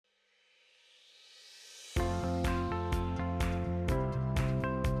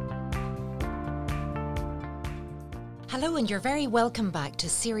Hello, and you're very welcome back to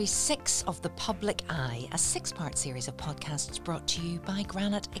Series 6 of The Public Eye, a 6-part series of podcasts brought to you by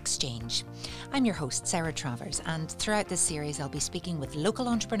Granite Exchange. I'm your host, Sarah Travers, and throughout this series I'll be speaking with local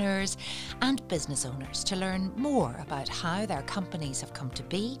entrepreneurs and business owners to learn more about how their companies have come to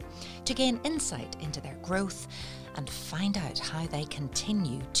be, to gain insight into their growth, and find out how they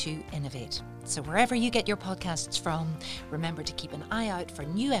continue to innovate. So wherever you get your podcasts from, remember to keep an eye out for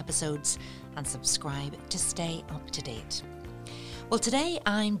new episodes and subscribe to stay up to date. Well, today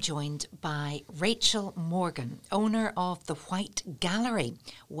I'm joined by Rachel Morgan, owner of The White Gallery.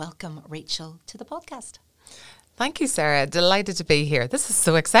 Welcome, Rachel, to the podcast. Thank you, Sarah. Delighted to be here. This is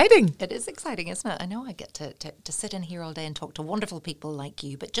so exciting. It is exciting, isn't it? I know I get to sit in here all day and talk to wonderful people like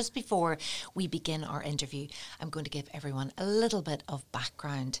you. But just before we begin our interview, I'm going to give everyone a little bit of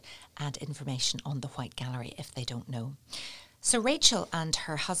background and information on The White Gallery if they don't know. So Rachel and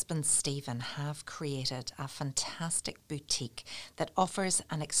her husband Stephen have created a fantastic boutique that offers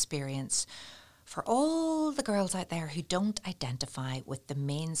an experience for all the girls out there who don't identify with the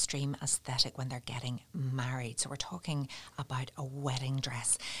mainstream aesthetic when they're getting married. So we're talking about a wedding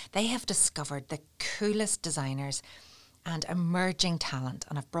dress. They have discovered the coolest designers and emerging talent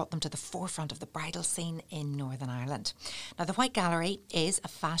and have brought them to the forefront of the bridal scene in Northern Ireland. Now, the White Gallery is a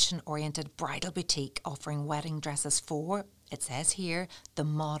fashion-oriented bridal boutique offering wedding dresses for, it says here, the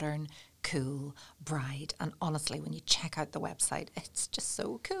modern, cool bride. And honestly, when you check out the website, it's just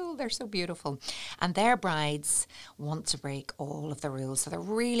so cool. They're so beautiful. And their brides want to break all of the rules. So they're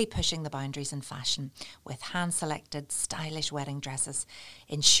really pushing the boundaries in fashion with hand-selected, stylish wedding dresses,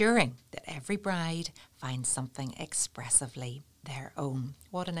 ensuring that every bride finds something expressively their own.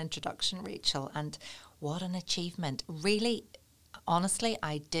 What an introduction, Rachel, and what an achievement. Really, honestly,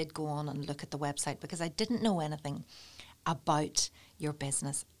 I did go on and look at the website because I didn't know anything about your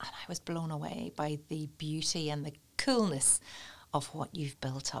business, and I was blown away by the beauty and the coolness of what you've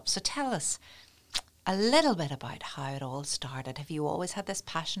built up. So tell us a little bit about how it all started. Have you always had this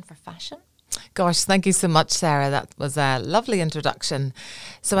passion for fashion? Gosh, thank you so much, Sarah. That was a lovely introduction.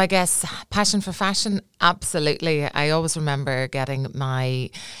 So I guess passion for fashion, absolutely. I always remember getting my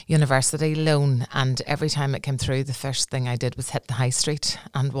university loan, and every time it came through, the first thing I did was hit the high street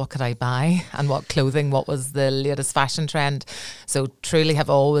and what could I buy and what clothing, what was the latest fashion trend. So truly have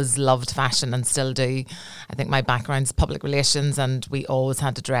always loved fashion and still do. I think my background's public relations, and we always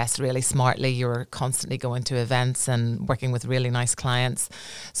had to dress really smartly. You were constantly going to events and working with really nice clients.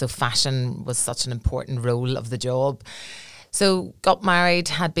 So fashion was such an important role of the job. So got married,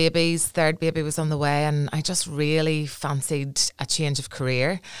 had babies, third baby was on the way, and I just really fancied a change of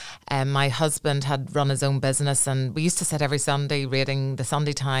career. My husband had run his own business, and we used to sit every Sunday reading the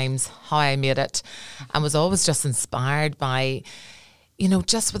Sunday Times, how I made it, and was always just inspired by, you know,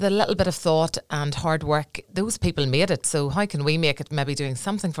 just with a little bit of thought and hard work, those people made it. So how can we make it, maybe doing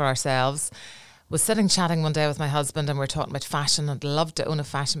something for ourselves? Was sitting chatting one day with my husband, and we were talking about fashion. I'd love to own a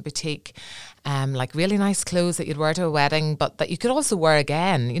fashion boutique, like really nice clothes that you'd wear to a wedding, but that you could also wear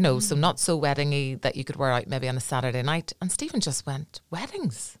again, you know, so not so weddingy that you could wear out maybe on a Saturday night. And Stephen just went,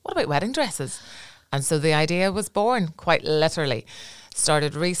 weddings? What about wedding dresses? And so the idea was born, quite literally.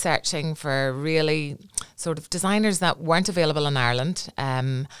 Started researching for really sort of designers that weren't available in Ireland,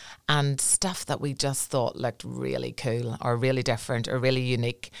 and stuff that we just thought looked really cool or really different or really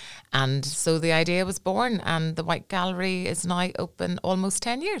unique. And so the idea was born, and the White Gallery is now open almost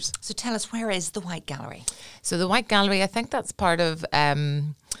 10 years. So tell us, where is the White Gallery? So the White Gallery, I think that's part of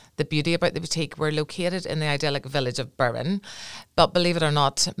the beauty about the boutique. We're located in the idyllic village of Burren, but believe it or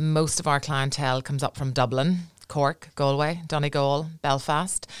not, most of our clientele comes up from Dublin, Cork, Galway, Donegal,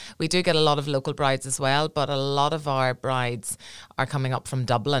 Belfast. We do get a lot of local brides as well, but a lot of our brides are coming up from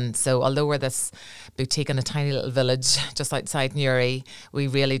Dublin. So although we're this boutique in a tiny little village just outside Newry, we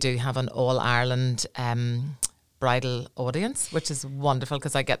really do have an all-Ireland bridal audience, which is wonderful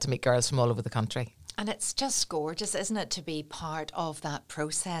because I get to meet girls from all over the country. And it's just gorgeous, isn't it, to be part of that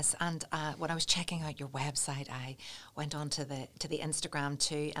process? And when I was checking out your website, I went on to the Instagram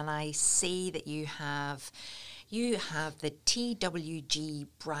too, and I see that you have the TWG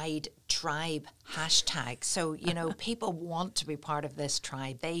Bride Tribe hashtag. So, you know, people want to be part of this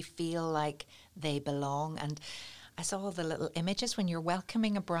tribe. They feel like they belong. And I saw all the little images when you're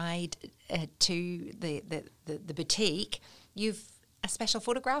welcoming a bride to the boutique. You've a special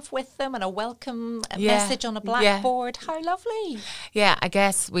photograph with them and a welcome message on a blackboard. How lovely. Yeah, I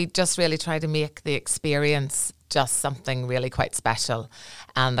guess we just really try to make the experience just something really quite special.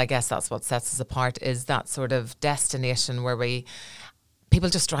 And I guess that's what sets us apart, is that sort of destination where people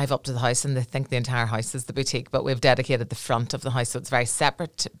just drive up to the house and they think the entire house is the boutique, but we've dedicated the front of the house, so it's very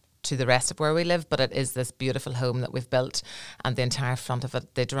separate to the rest of where we live, but it is this beautiful home that we've built, and the entire front of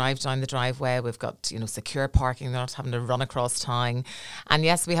it, they drive down the driveway. We've got, secure parking. They're not having to run across town. And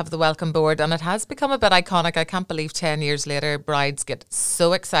yes, we have the welcome board, and it has become a bit iconic. I can't believe 10 years later, brides get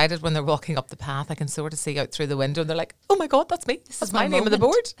so excited when they're walking up the path. I can sort of see out through the window and they're like, oh my God, that's me. This is my name on the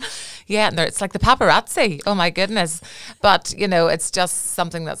board. Yeah, and it's like the paparazzi. Oh my goodness. But, it's just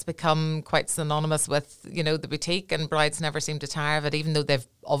something that's become quite synonymous with, the boutique, and brides never seem to tire of it, even though they've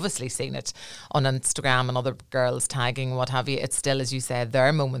obviously seen it on Instagram and other girls tagging, what have you. It's still, as you said,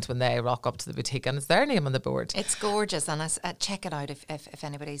 their moment when they rock up to the boutique and it's their name on the board. It's gorgeous, and check it out if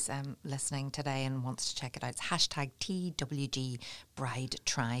anybody's listening today and wants to check it out. It's #TWG Bride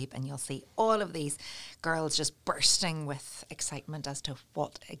Tribe, and you'll see all of these girls just bursting with excitement as to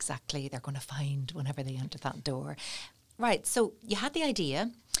what exactly they're going to find whenever they enter that door. Right, so you had the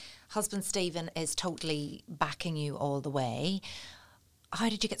idea. Husband Stephen is totally backing you all the way. How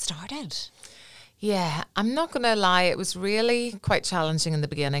did you get started? Yeah, I'm not going to lie. It was really quite challenging in the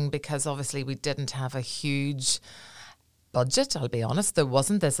beginning because obviously we didn't have a huge budget, I'll be honest. There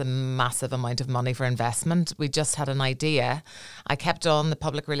wasn't this a massive amount of money for investment. We just had an idea. I kept on the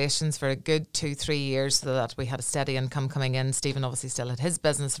public relations for a good 2-3 years so that we had a steady income coming in. Stephen obviously still had his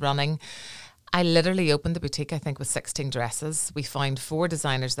business running. I literally opened the boutique, I think, with 16 dresses. We found 4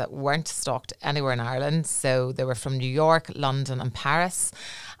 designers that weren't stocked anywhere in Ireland. So they were from New York, London and Paris.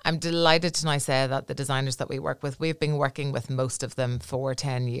 I'm delighted to now say that the designers that we work with, we've been working with most of them for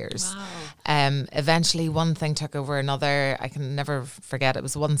 10 years. Wow. Eventually, one thing took over another. I can never forget, it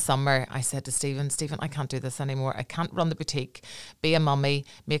was one summer, I said to Stephen, I can't do this anymore. I can't run the boutique, be a mummy,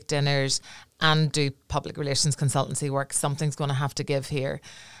 make dinners and do public relations consultancy work. Something's going to have to give here.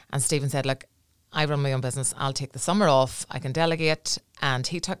 And Stephen said, look, I run my own business. I'll take the summer off. I can delegate. And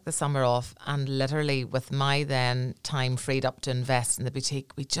he took the summer off. And literally with my then time freed up to invest in the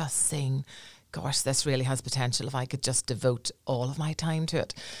boutique, we just seen, gosh, this really has potential if I could just devote all of my time to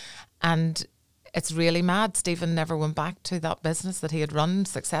it. And it's really mad. Stephen never went back to that business that he had run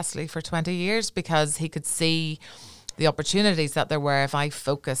successfully for 20 years because he could see the opportunities that there were if I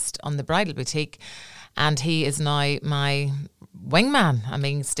focused on the bridal boutique. And he is now my wingman. I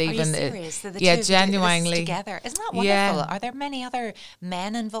mean, Stephen. Are you serious? So the yeah, two genuinely together. Isn't that wonderful? Yeah. Are there many other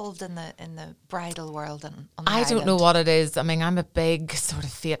men involved in the bridal world? On the I don't island? know what it is. I mean, I'm a big sort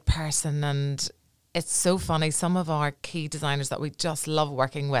of fate person, and it's so funny. Some of our key designers that we just love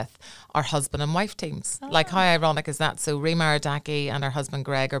working with are husband and wife teams. Like, how ironic is that? So Rima Ardaki and her husband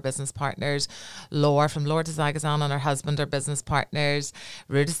Greg are business partners. Laura from Laura de Zagazan and her husband are business partners.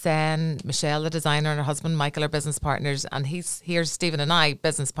 Ruda Sen, Michelle the designer and her husband Michael are business partners. And here's Stephen and I,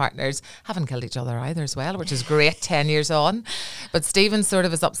 business partners. Haven't killed each other either as well, which is great 10 years on. But Stephen sort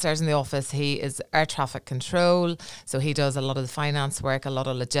of is upstairs in the office. He is air traffic control. So he does a lot of the finance work, a lot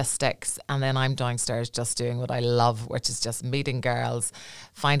of logistics. And then I'm downstairs just doing what I love, which is just meeting girls,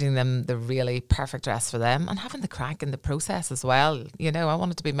 finding them the really perfect dress for them and having the crack in the process as well. I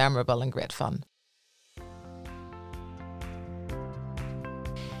want it to be memorable and great fun.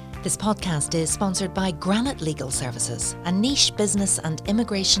 This podcast is sponsored by Granite Legal Services, a niche business and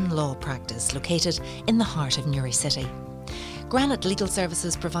immigration law practice located in the heart of Newry City. Granite Legal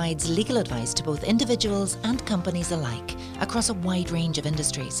Services provides legal advice to both individuals and companies alike across a wide range of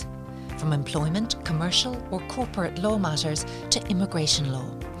industries, from employment, commercial or corporate law matters to immigration law.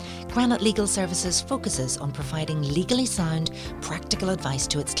 Granite Legal Services focuses on providing legally sound, practical advice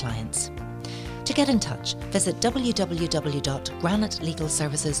to its clients. To get in touch, visit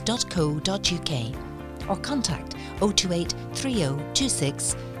www.granitelegalservices.co.uk or contact 028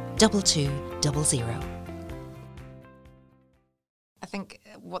 3026 2200. I think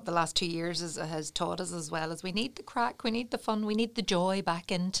what the last 2 years has taught us as well is we need the crack, we need the fun, we need the joy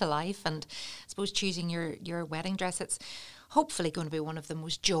back into life. And I suppose choosing your wedding dress, it's hopefully going to be one of the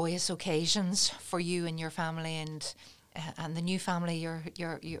most joyous occasions for you and your family and the new family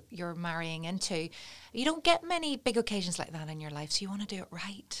you're marrying into. You don't get many big occasions like that in your life, so you want to do it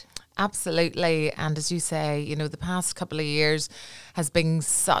right. Absolutely. And as you say, the past couple of years has been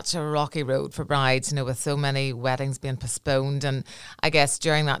such a rocky road for brides, with so many weddings being postponed. And I guess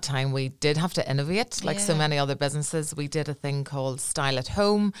during that time, we did have to innovate. Like so many other businesses, we did a thing called Style at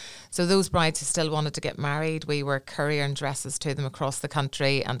Home. So those brides who still wanted to get married, we were couriering dresses to them across the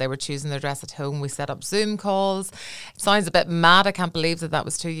country and they were choosing their dress at home. We set up Zoom calls. It sounds a bit mad. I can't believe that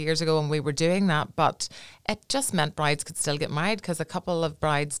was 2 years ago and we were doing that. But it just meant brides could still get married because a couple of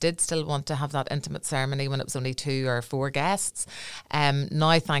brides did still want to have that intimate ceremony when it was only 2 or 4 guests.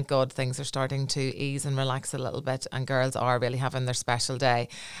 Now, thank God, things are starting to ease and relax a little bit and girls are really having their special day.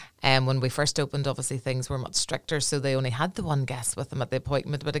 When we first opened, obviously things were much stricter, so they only had the one guest with them at the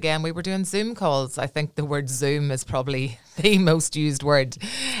appointment. But again, we were doing Zoom calls. I think the word Zoom is probably the most used word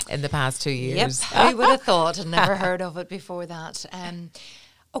in the past 2 years. Yep, who would have thought? I'd never heard of it before that.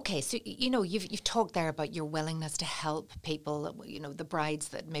 Okay, so you've talked there about your willingness to help people. The brides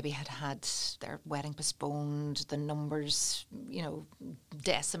that maybe had their wedding postponed, the numbers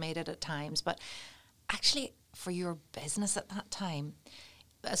decimated at times. But actually, for your business at that time,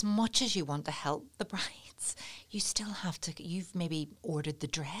 as much as you want to help the brides, you still have to. You've maybe ordered the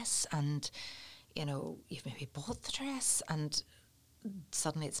dress, and you've maybe bought the dress, and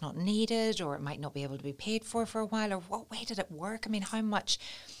suddenly it's not needed, or it might not be able to be paid for a while, or what way did it work? I mean, how much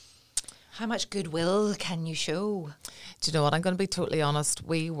goodwill can you show? Do you know what? I'm going to be totally honest.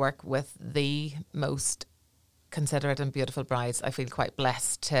 We work with the most considerate and beautiful brides. I feel quite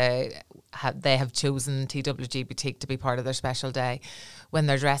blessed to they have chosen TWG Boutique to be part of their special day. When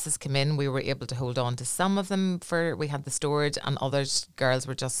their dresses came in, we were able to hold on to some of them we had the storage, and others, girls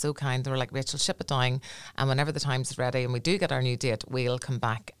were just so kind. They were like, Rachel, ship it down, and whenever the time's ready and we do get our new date, we'll come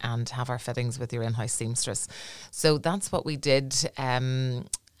back and have our fittings with your in-house seamstress. So that's what we did.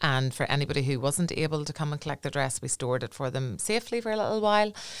 And for anybody who wasn't able to come and collect their dress, we stored it for them safely for a little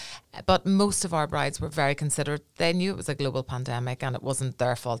while. But most of our brides were very considerate. They knew it was a global pandemic and it wasn't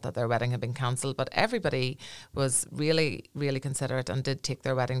their fault that their wedding had been cancelled. But everybody was really, really considerate and did take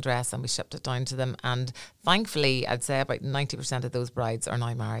their wedding dress, and we shipped it down to them. And thankfully, I'd say about 90% of those brides are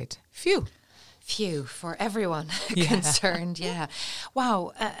now married. Few for everyone concerned, yeah.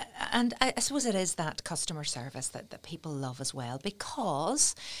 Wow. And I suppose it is that customer service that people love as well,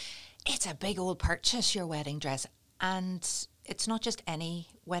 because it's a big old purchase, your wedding dress. And it's not just any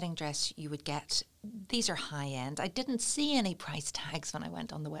wedding dress you would get. These are high end. I didn't see any price tags when I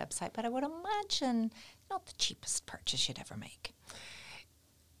went on the website, but I would imagine not the cheapest purchase you'd ever make.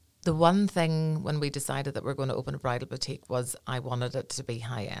 The one thing when we decided that we're going to open a bridal boutique was I wanted it to be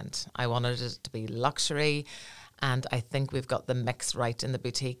high end. I wanted it to be luxury, and I think we've got the mix right in the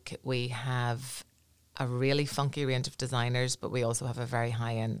boutique. We have a really funky range of designers, but we also have a very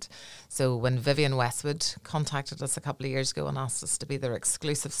high end. So when Vivienne Westwood contacted us a couple of years ago and asked us to be their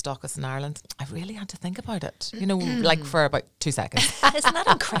exclusive stockist in Ireland, I really had to think about it, like for about 2 seconds. Isn't that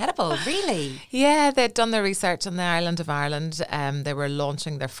incredible, really? Yeah, they'd done their research on the island of Ireland. They were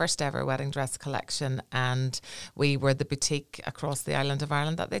launching their first ever wedding dress collection, and we were the boutique across the island of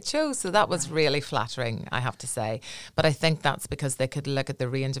Ireland that they chose. So that was really flattering, I have to say. But I think that's because they could look at the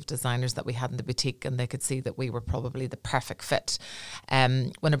range of designers that we had in the boutique, and they could see that we were probably the perfect fit.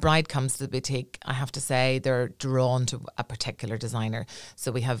 When a bride comes to the boutique, I have to say they're drawn to a particular designer.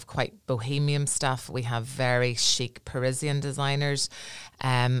 So we have quite bohemian stuff. We have very chic Parisian designers.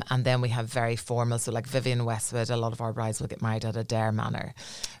 And then we have very formal. So like Vivienne Westwood, a lot of our brides will get married at Adair Manor.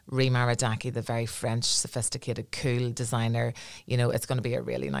 Rima Radaki, the very French, sophisticated, cool designer. It's going to be a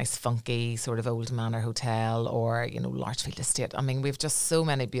really nice, funky sort of old manor hotel, or, Larchfield Estate. I mean, we've just so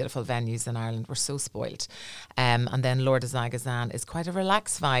many beautiful venues in Ireland. We're so spoilt. And then Lord of Zagazan is quite a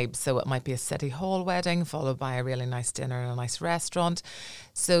relaxed vibe. So it might be a city hall wedding followed by a really nice dinner in a nice restaurant.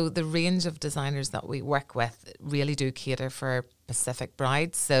 So the range of designers that we work with really do cater for Pacific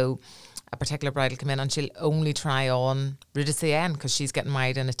brides. So a particular bride will come in and she'll only try on Rue de Seine because she's getting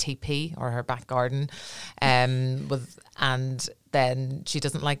married in a TP or her back garden, and then she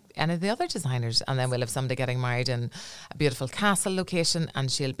doesn't like any of the other designers. And then we'll have somebody getting married in a beautiful castle location,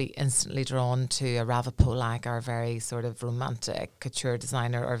 and she'll be instantly drawn to a Rava Polak, our very sort of romantic couture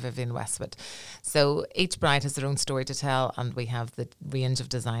designer, or Vivienne Westwood. So each bride has their own story to tell, and we have the range of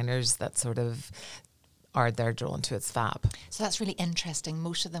designers that sort of they're drawn to. It's fab. So that's really interesting.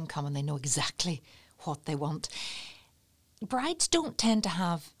 Most of them come and they know exactly what they want. Brides don't tend to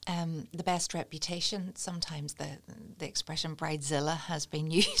have the best reputation. Sometimes the expression bridezilla has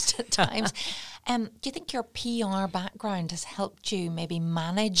been used at times. Do you think your PR background has helped you maybe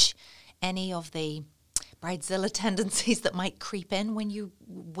manage any of the bridezilla tendencies that might creep in when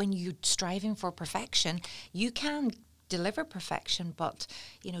you're striving for perfection? You can deliver perfection, but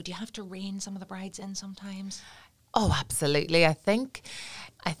do you have to rein some of the brides in sometimes? Oh, absolutely. I think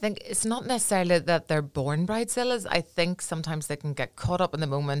it's not necessarily that they're born bridezillas. I think sometimes they can get caught up in the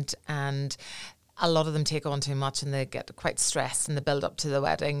moment, and a lot of them take on too much and they get quite stressed in the build up to the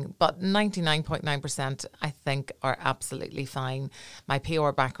wedding. But 99.9% I think are absolutely fine. My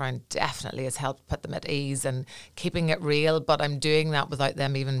PR background definitely has helped put them at ease and keeping it real, but I'm doing that without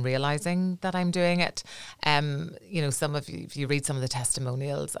them even realising that I'm doing it. Some of you, if you read some of the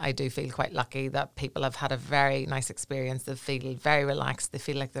testimonials, I do feel quite lucky that people have had a very nice experience. They feel very relaxed. They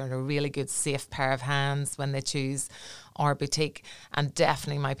feel like they're in a really good, safe pair of hands when they choose our boutique, and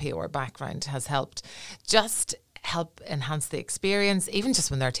definitely my PR background has helped help enhance the experience. Even just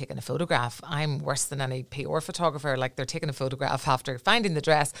when they're taking a photograph, I'm worse than any PR photographer. Like, they're taking a photograph after finding the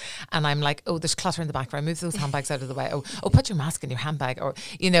dress and I'm like, oh, there's clutter in the background, move those handbags out of the way, oh, put your mask in your handbag, or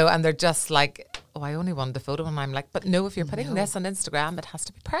and they're just like, oh, I only wanted a photo. And I'm like, but no, if you're putting this on Instagram, it has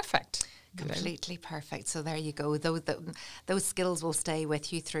to be perfect. Completely perfect. So there you go. Those skills will stay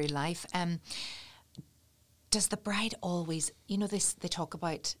with you through life. Does the bride always, they talk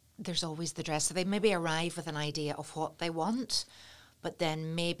about there's always the dress. So they maybe arrive with an idea of what they want, but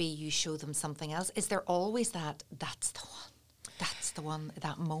then maybe you show them something else. Is there always that's the one,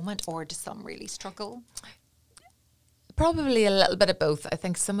 that moment, or do some really struggle? Probably a little bit of both. I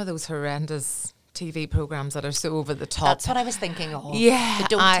think some of those horrendous TV programs that are so over the top. That's what I was thinking of. Yeah. But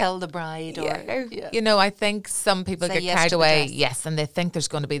don't tell the bride. I think some people get carried away. Yes, and they think there's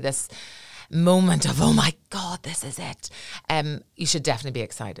going to be this moment of, oh my God, this is it. You should definitely be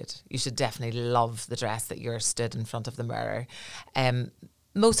excited. You should definitely love the dress that you're stood in front of the mirror.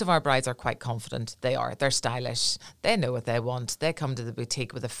 Most of our brides are quite confident. They're stylish. They know what they want. They come to the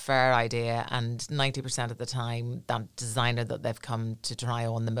boutique with a fair idea, and 90% of the time, that designer that they've come to try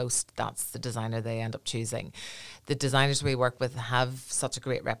on the most, that's the designer they end up choosing. The designers we work with have such a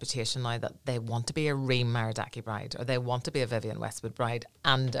great reputation now that they want to be a Reem Marodacki bride, or they want to be a Vivienne Westwood bride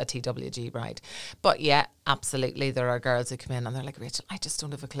and a TWG bride. But yeah, absolutely, there are girls who come in and they're like, Rachel, I just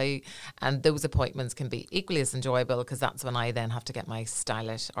don't have a clue. And those appointments can be equally as enjoyable, because that's when I then have to get my stylist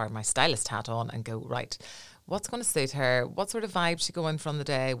hat on and go, right, what's going to suit her? What sort of vibe she going from the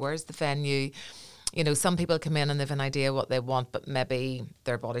day? Where's the venue? Some people come in and they've an idea what they want, but maybe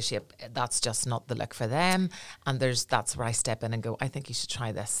their body shape, that's just not the look for them. And that's where I step in and go, I think you should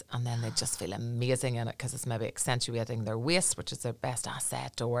try this. And then they just feel amazing in it, because it's maybe accentuating their waist, which is their best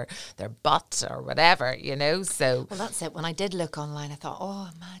asset, or their butt, or whatever, so. Well, that's it. When I did look online, I thought,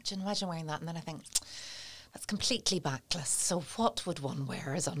 oh, imagine wearing that. And then I think, that's completely backless. So what would one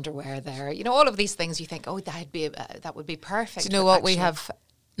wear as underwear there? All of these things you think, oh, that would be perfect. Do you know what we have?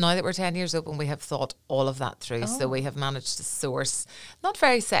 Now that we're 10 years open, we have thought all of that through. So we have managed to source not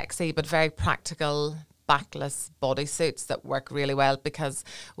very sexy, but very practical backless bodysuits that work really well. Because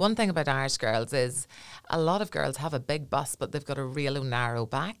one thing about Irish girls is a lot of girls have a big bust, but they've got a real narrow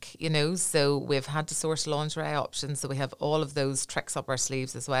back, so we've had to source lingerie options. So we have all of those tricks up our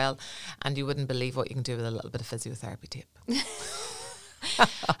sleeves as well. And you wouldn't believe what you can do with a little bit of physiotherapy tape.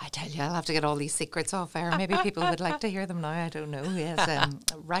 I tell you, I'll have to get all these secrets off air. Maybe people would like to hear them now. I don't know. Yes,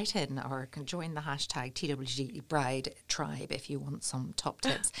 write in or can join the hashtag TWG Bride Tribe if you want some top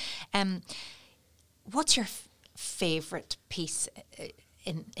tips. What's your favourite piece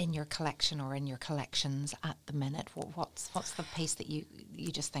in your collection or in your collections at the minute? What's the piece that you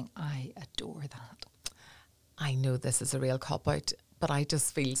just think, I adore that? I know this is a real cop-out, but I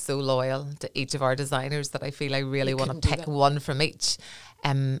just feel so loyal to each of our designers that I feel I really want to pick one from each.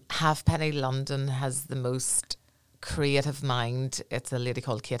 Halfpenny London has the most creative mind. It's a lady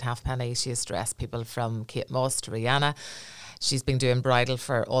called Kate Halfpenny. She has dressed people from Kate Moss to Rihanna. She's been doing bridal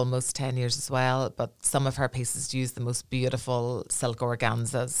for almost 10 years as well, but some of her pieces use the most beautiful silk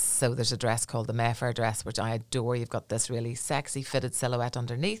organzas. So there's a dress called the Mayfair dress, which I adore. You've got this really sexy fitted silhouette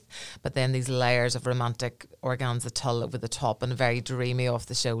underneath, but then these layers of romantic organza tulle over the top and very dreamy off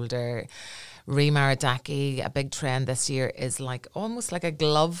the shoulder. Reem Marodacki, a big trend this year is almost like a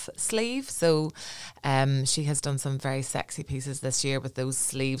glove sleeve. So she has done some very sexy pieces this year with those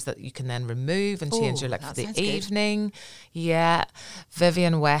sleeves that you can then remove and change your look for the evening. Good. Yeah.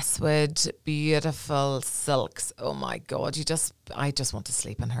 Vivienne Westwood, beautiful silks. Oh my God. I just want to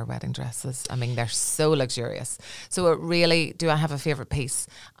sleep in her wedding dresses. I mean, they're so luxurious. So do I have a favourite piece?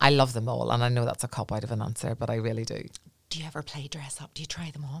 I love them all. And I know that's a cop out of an answer, but I really do. Do you ever play dress up? Do you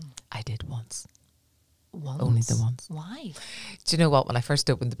try them on? I did once. Once? Only the once. Why? Do you know what? When I first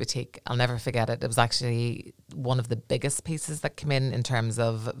opened the boutique, I'll never forget it. It was actually one of the biggest pieces that came in terms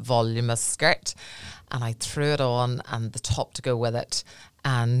of voluminous skirt. And I threw it on and the top to go with it.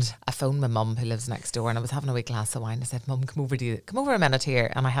 And I phoned my mum who lives next door, and I was having a wee glass of wine. I said, Mum, come over a minute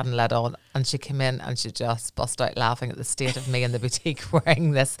here. And I hadn't let on. And she came in and she just bust out laughing at the state of me in the boutique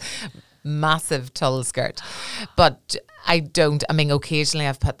wearing this massive tulle skirt. But occasionally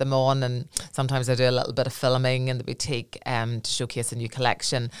I've put them on, and sometimes I do a little bit of filming in the boutique to showcase a new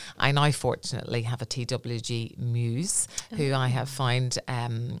collection. I now fortunately have a TWG muse who I have found, a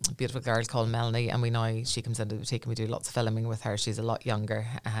beautiful girl called Melanie, and she comes into the boutique and we do lots of filming with her. She's a lot younger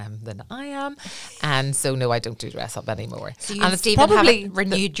than I am, and so no, I don't do dress up anymore. So you and Stephen haven't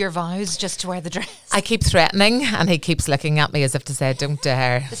renewed your vows just to wear the dress? I keep threatening and he keeps looking at me as if to say, don't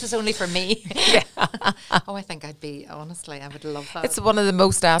dare. This is only for me. Yeah. Oh, I think I'd be on honestly. I would love that. It's one of the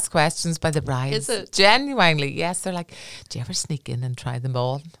most asked questions by the brides. Is it? Genuinely, yes. They're like, do you ever sneak in and try them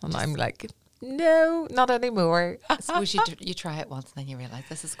on? And I'm like, no, not anymore. I suppose you try it once and then you realise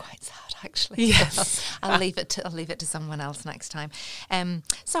this is quite sad, actually. Yes. So I'll leave it to someone else next time.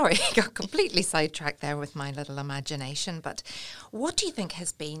 Sorry, I got completely sidetracked there with my little imagination. But what do you think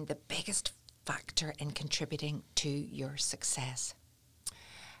has been the biggest factor in contributing to your success?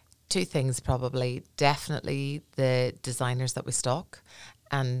 Two things probably. Definitely the designers that we stock,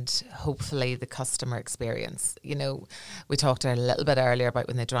 and hopefully the customer experience. You know, we talked a little bit earlier about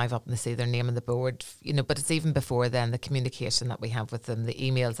when they drive up and they see their name on the board, you know, but it's even before then, the communication that we have with them, the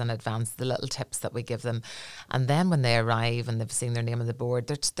emails in advance, the little tips that we give them. And then when they arrive and they've seen their name on the board,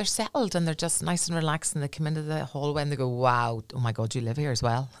 they're settled and they're just nice and relaxed, and they come into the hallway and they go, wow, oh my God, you live here as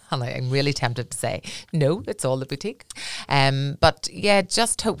well? And I'm really tempted to say, no, it's all the boutique. But yeah,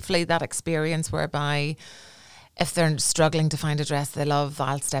 just hopefully that experience whereby if they're struggling to find a dress they love,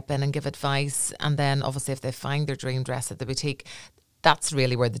 I'll step in and give advice. And then obviously if they find their dream dress at the boutique, that's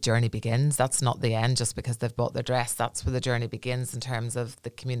really where the journey begins. That's not the end just because they've bought their dress. That's where the journey begins in terms of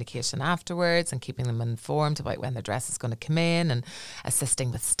the communication afterwards and keeping them informed about when their dress is going to come in, and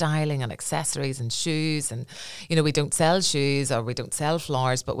assisting with styling and accessories and shoes. And, you know, we don't sell shoes or we don't sell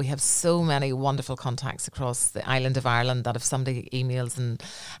flowers, but we have so many wonderful contacts across the island of Ireland that if somebody emails and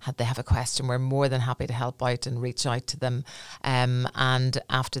they have a question, we're more than happy to help out and reach out to them. And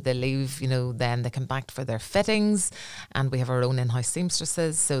after they leave, you know, then they come back for their fittings, and we have our own in-house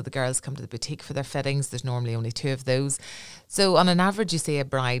seamstresses, so the girls come to the boutique for their fittings. There's normally only 2 of those, so on an average you see a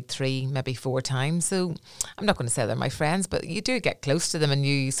bride 3, maybe 4 times. So I'm not going to say they're my friends, but you do get close to them and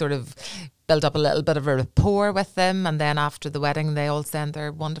you sort of build up a little bit of a rapport with them, and then after the wedding they all send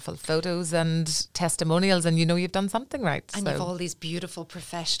their wonderful photos and testimonials, and you know you've done something right. And you've all these beautiful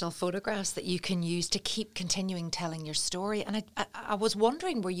professional photographs that you can use to keep continuing telling your story. And I was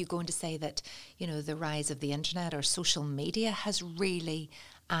wondering, were you going to say that, you know, the rise of the internet or social media has really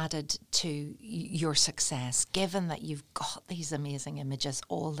added to your success, given that you've got these amazing images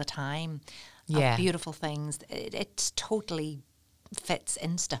all the time of beautiful things? It's totally fits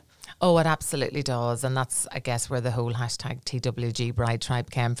Insta. Oh, it absolutely does. And that's, I guess, where the whole hashtag TWG Bride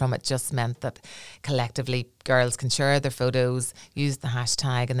Tribe came from. It just meant that collectively girls can share their photos, use the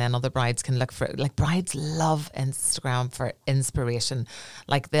hashtag, and then other brides can look for it. Like, brides love Instagram for inspiration.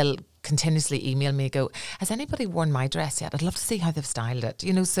 Like, they'll continuously email me, go, has anybody worn my dress yet? I'd love to see how they've styled it.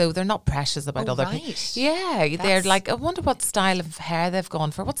 You know, so they're not precious about other people. Yeah, they're like, I wonder what style of hair they've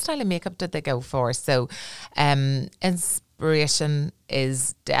gone for. What style of makeup did they go for? So inspiration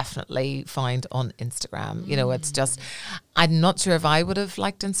is definitely found on Instagram. You know, it's just, I'm not sure if I would have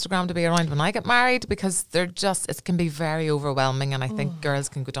liked Instagram to be around when I get married, because they're just, it can be very overwhelming, and I think girls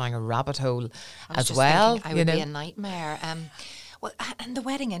can go down a rabbit hole as well. I would be a nightmare. Well, and the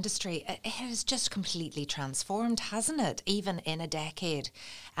wedding industry, it has just completely transformed, hasn't it? Even in a decade.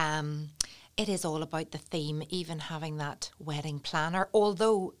 It is all about the theme, even having that wedding planner.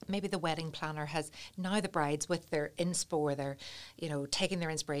 Although maybe the wedding planner has, now the brides with their inspo, or their, you know, taking their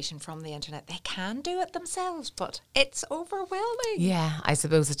inspiration from the internet, they can do it themselves, but it's overwhelming. Yeah, I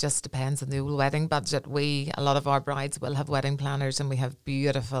suppose it just depends on the old wedding budget. A lot of our brides will have wedding planners, and we have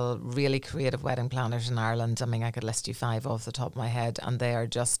beautiful, really creative wedding planners in Ireland. I mean, I could list you 5 off the top of my head, and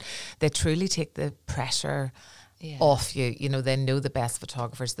they truly take the pressure off you. You know, they know the best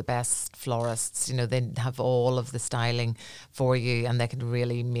photographers, the best florists, you know, they have all of the styling for you, and they can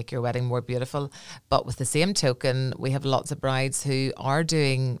really make your wedding more beautiful. But with the same token, we have lots of brides who are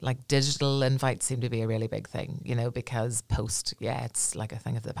doing, like, digital invites seem to be a really big thing, you know, because it's like a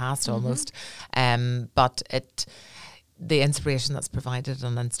thing of the past almost. But the inspiration that's provided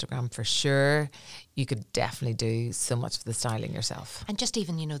on Instagram, for sure, you could definitely do so much of the styling yourself. And just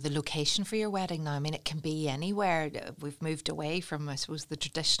even, you know, the location for your wedding now, I mean, it can be anywhere. We've moved away from, I suppose, the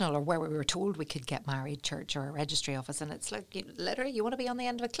traditional, or where we were told we could get married, church or a registry office, and it's like, literally, you want to be on the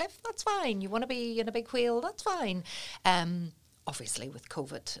end of a cliff, that's fine. You want to be in a big wheel, that's fine. Obviously with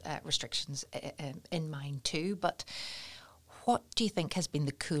COVID restrictions in mind too, but what do you think has been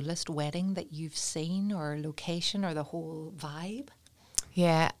the coolest wedding that you've seen, or location, or the whole vibe?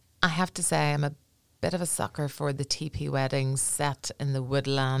 Yeah, I have to say I'm a bit of a sucker for the teepee weddings set in the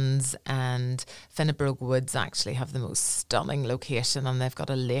woodlands, and Finnebrogue Woods actually have the most stunning location, and they've got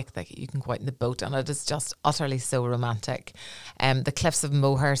a lake that you can go out in the boat, and it is just utterly so romantic. The Cliffs of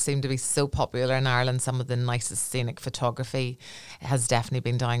Moher seem to be so popular in Ireland. Some of the nicest scenic photography has definitely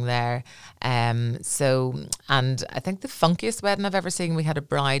been down there. And I think the funkiest wedding I've ever seen, we had a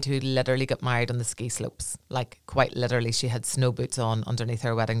bride who literally got married on the ski slopes. Like, quite literally, she had snow boots on underneath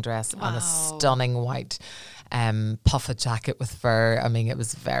her wedding dress and a stunning white puffer jacket with fur. I mean, it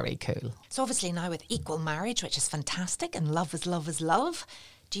was very cool. So obviously now with equal marriage, which is fantastic, and love is love is love,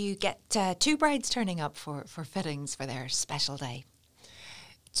 do you get two brides turning up for fittings for their special day?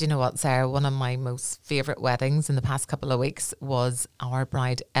 Do you know what, Sarah? One of my most favourite weddings in the past couple of weeks was our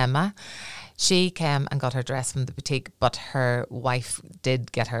bride, Emma. She came and got her dress from the boutique, but her wife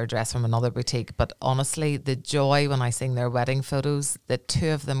did get her dress from another boutique. But honestly, the joy when I seen their wedding photos, the two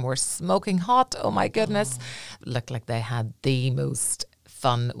of them were smoking hot. Oh my goodness. Looked like they had the most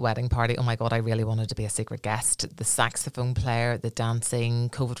fun wedding party. Oh my God, I really wanted to be a secret guest. The saxophone player, the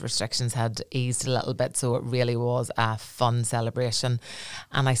dancing, COVID restrictions had eased a little bit, so it really was a fun celebration.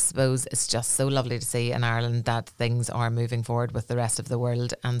 And I suppose it's just so lovely to see in Ireland that things are moving forward with the rest of the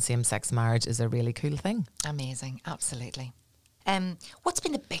world, and same-sex marriage is a really cool thing. Amazing, absolutely. What's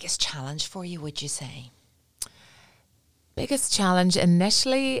been the biggest challenge for you, would you say? Biggest challenge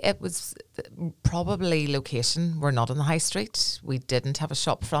initially, it was probably location. We're not on the high street. We didn't have a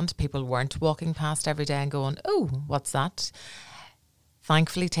shop front. People weren't walking past every day and going, oh, what's that?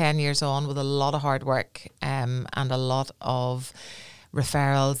 Thankfully, 10 years on, with a lot of hard work and a lot of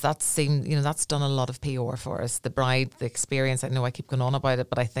referrals, that's done a lot of PR for us. The bride, the experience, I know I keep going on about it,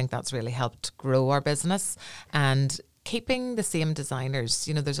 but I think that's really helped grow our business. And keeping the same designers,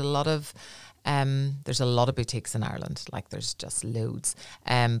 there's a lot of boutiques in Ireland, like there's just loads.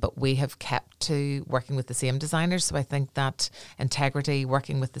 But we have kept to working with the same designers. So I think that integrity,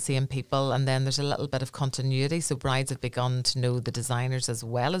 working with the same people, and then there's a little bit of continuity. So brides have begun to know the designers as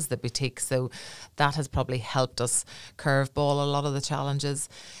well as the boutique. So that has probably helped us curveball a lot of the challenges.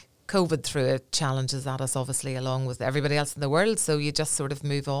 COVID threw challenges at us, obviously, along with everybody else in the world. So you just sort of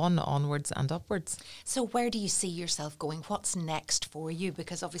move onwards and upwards. So where do you see yourself going? What's next for you?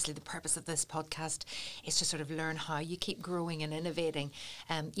 Because obviously the purpose of this podcast is to sort of learn how you keep growing and innovating.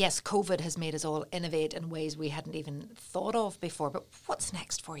 Yes, COVID has made us all innovate in ways we hadn't even thought of before. But what's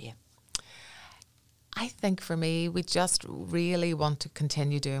next for you? I think for me, we just really want to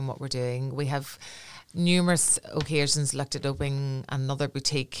continue doing what we're doing. We have numerous occasions looked at opening another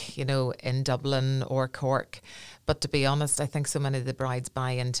boutique, in Dublin or Cork. But to be honest, I think so many of the brides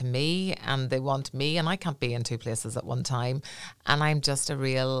buy into me and they want me, and I can't be in two places at one time. And I'm just a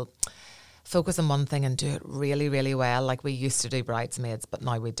real focus on one thing and do it really, really well. Like we used to do bridesmaids, but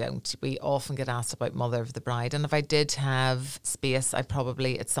now we don't. We often get asked about mother of the bride. And if I did have space,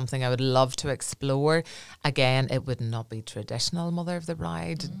 it's something I would love to explore. Again, it would not be traditional mother of the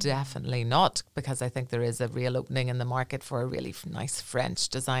bride. Definitely not, because I think there is a real opening in the market for really nice French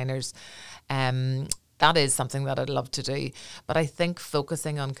designers. That is something that I'd love to do. But I think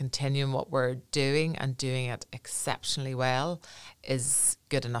focusing on continuing what we're doing and doing it exceptionally well is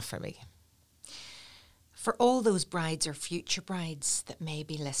good enough for me. For all those brides or future brides that may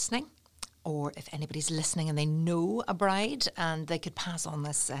be listening, or if anybody's listening and they know a bride and they could pass on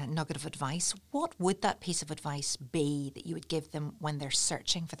this nugget of advice, what would that piece of advice be that you would give them when they're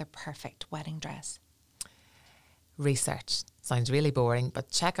searching for their perfect wedding dress? Research. Sounds really boring, but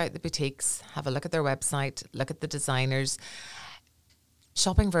check out the boutiques, have a look at their website, look at the designers.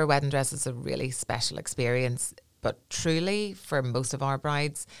 Shopping for a wedding dress is a really special experience, but truly for most of our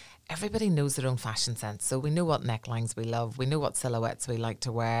brides, everybody knows their own fashion sense. So we know what necklines we love. We know what silhouettes we like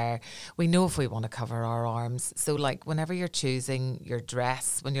to wear. We know if we want to cover our arms. So like whenever you're choosing your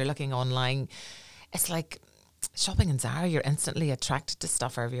dress, when you're looking online, it's like shopping in Zara, you're instantly attracted to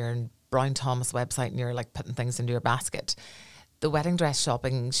stuff, or if you're in Brown Thomas website and you're like putting things into your basket. The wedding dress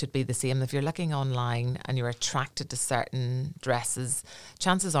shopping should be the same. If you're looking online and you're attracted to certain dresses,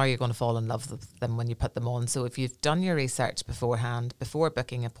 chances are you're going to fall in love with them when you put them on. So if you've done your research beforehand, before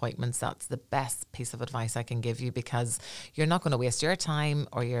booking appointments, that's the best piece of advice I can give you, because you're not going to waste your time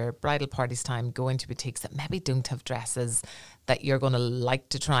or your bridal party's time going to boutiques that maybe don't have dresses that you're going to like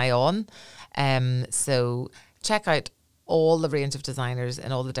to try on. So check out all the range of designers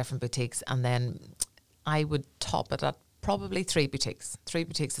in all the different boutiques, and then I would top it at probably 3 boutiques. 3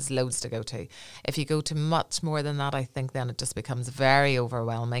 boutiques is loads to go to. If you go to much more than that, I think then it just becomes very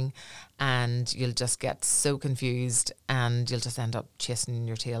overwhelming and you'll just get so confused and you'll just end up chasing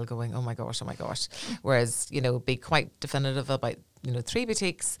your tail going, oh my gosh. Whereas, be quite definitive about, 3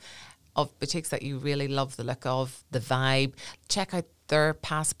 boutiques, of boutiques that you really love the look of, the vibe. Check out their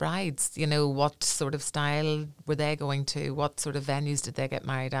past brides. What sort of style were they going to? What sort of venues did they get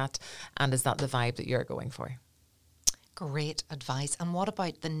married at? And is that the vibe that you're going for? Great advice. And what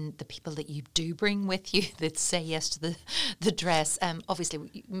about the people that you do bring with you that say yes to the dress?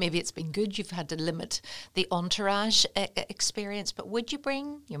 Obviously, maybe it's been good. You've had to limit the entourage experience, but would you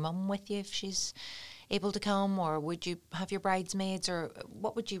bring your mum with you if she's able to come, or would you have your bridesmaids, or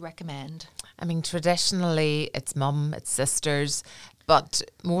what would you recommend? I mean, traditionally it's mum, it's sisters, but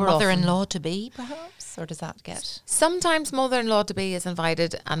more often Mother-in-law to be, perhaps, or does that get? sometimes mother-in-law to be is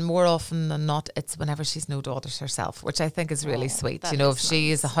invited, and more often than not, it's whenever she's no daughters herself, which I think is really sweet. that You know, is if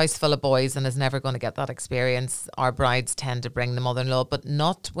she is a nice. house full of boys and is never going to get that experience, our brides tend to bring the mother-in-law, but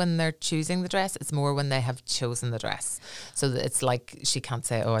not when they're choosing the dress. It's more when they have chosen the dress. So that it's like she can't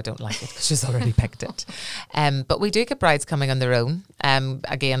say, "Oh, I don't like it," because she's already picked it. But we do get brides coming on their own.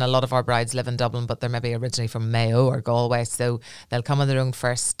 Again, a lot of our brides live in Dublin, but they're maybe originally from Mayo or Galway, so they'll come on their own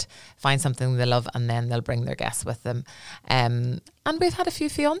first, find something they love, and then they'll bring their guests with them. And we've had a few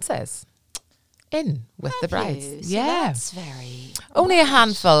fiancés in with the brides. So Yeah. that's very... Only a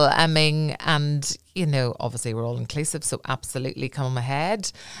handful, I mean, and, you know, obviously we're all inclusive, so absolutely come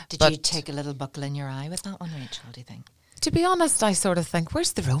ahead. Did you take a little buckle in your eye with that one, Rachel, do you think? To be honest, I sort of think,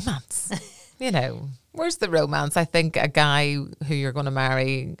 where's the romance? You know, where's the romance? I think a guy who you're going to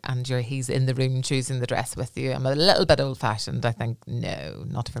marry and he's in the room choosing the dress with you, I'm a little bit old-fashioned. I think, no,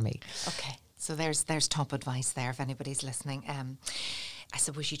 not for me. Okay, so there's top advice there if anybody's listening. I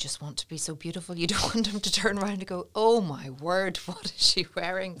suppose you just want to be so beautiful. You don't want them to turn around and go, oh my word, what is she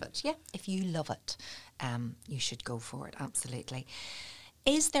wearing? But yeah, if you love it, you should go for it, absolutely.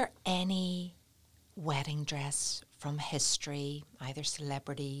 Is there any wedding dress from history, either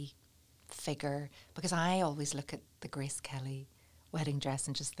celebrity, figure? Because I always look at the Grace Kelly wedding dress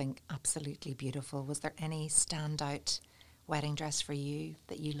and just think absolutely beautiful. Was there any standout wedding dress for you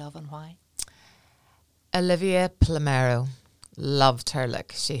that you love, and why? Olivia Plumero. Loved her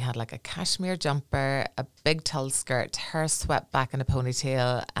look. She had like a cashmere jumper, a big tulle skirt, hair swept back in a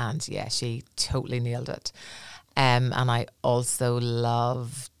ponytail, and yeah, she totally nailed it. And I also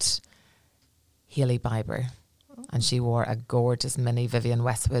loved Hailey Bieber. And she wore a gorgeous mini Vivienne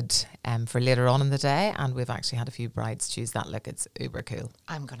Westwood for later on in the day. And we've actually had a few brides choose that look. It's uber cool.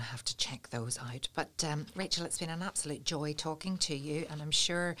 I'm going to have to check those out. But Rachel, it's been an absolute joy talking to you. And I'm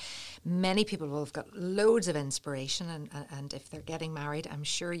sure many people will have got loads of inspiration. And if they're getting married, I'm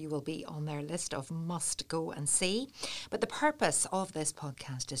sure you will be on their list of must go and see. But the purpose of this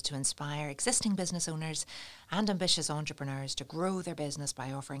podcast is to inspire existing business owners and ambitious entrepreneurs to grow their business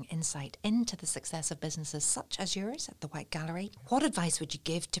by offering insight into the success of businesses such as yours at the White Gallery. What advice would you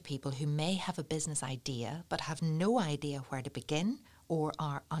give to people who may have a business idea but have no idea where to begin, or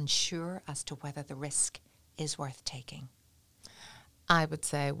are unsure as to whether the risk is worth taking? I would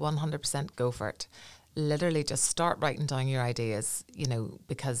say 100% go for it. Literally just start writing down your ideas, you know,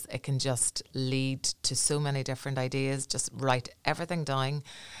 because it can just lead to so many different ideas. Just write everything down.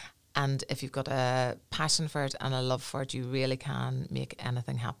 And if you've got a passion for it and a love for it, you really can make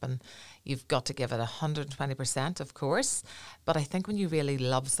anything happen. You've got to give it 120%, of course. But I think when you really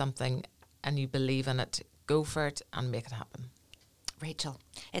love something and you believe in it, go for it and make it happen. Rachel,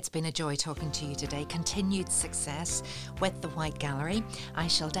 it's been a joy talking to you today. Continued success with the White Gallery. I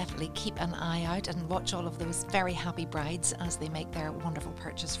shall definitely keep an eye out and watch all of those very happy brides as they make their wonderful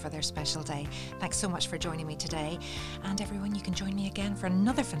purchase for their special day. Thanks so much for joining me today. And everyone, you can join me again for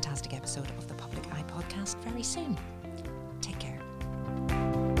another fantastic episode of the Public Eye Podcast very soon. Take care.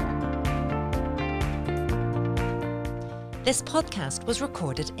 This podcast was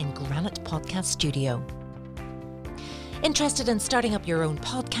recorded in Granite Podcast Studio. Interested in starting up your own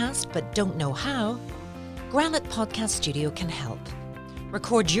podcast but don't know how? Granite Podcast Studio can help.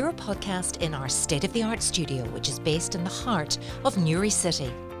 Record your podcast in our state-of-the-art studio, which is based in the heart of Newry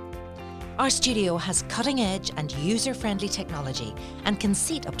City. Our studio has cutting-edge and user-friendly technology and can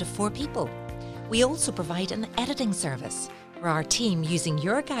seat up to 4 people. We also provide an editing service for our team, using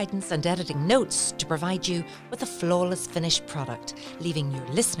your guidance and editing notes to provide you with a flawless finished product, leaving your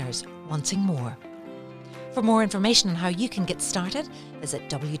listeners wanting more. For more information on how you can get started, visit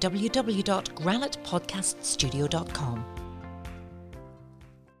www.granitepodcaststudio.com.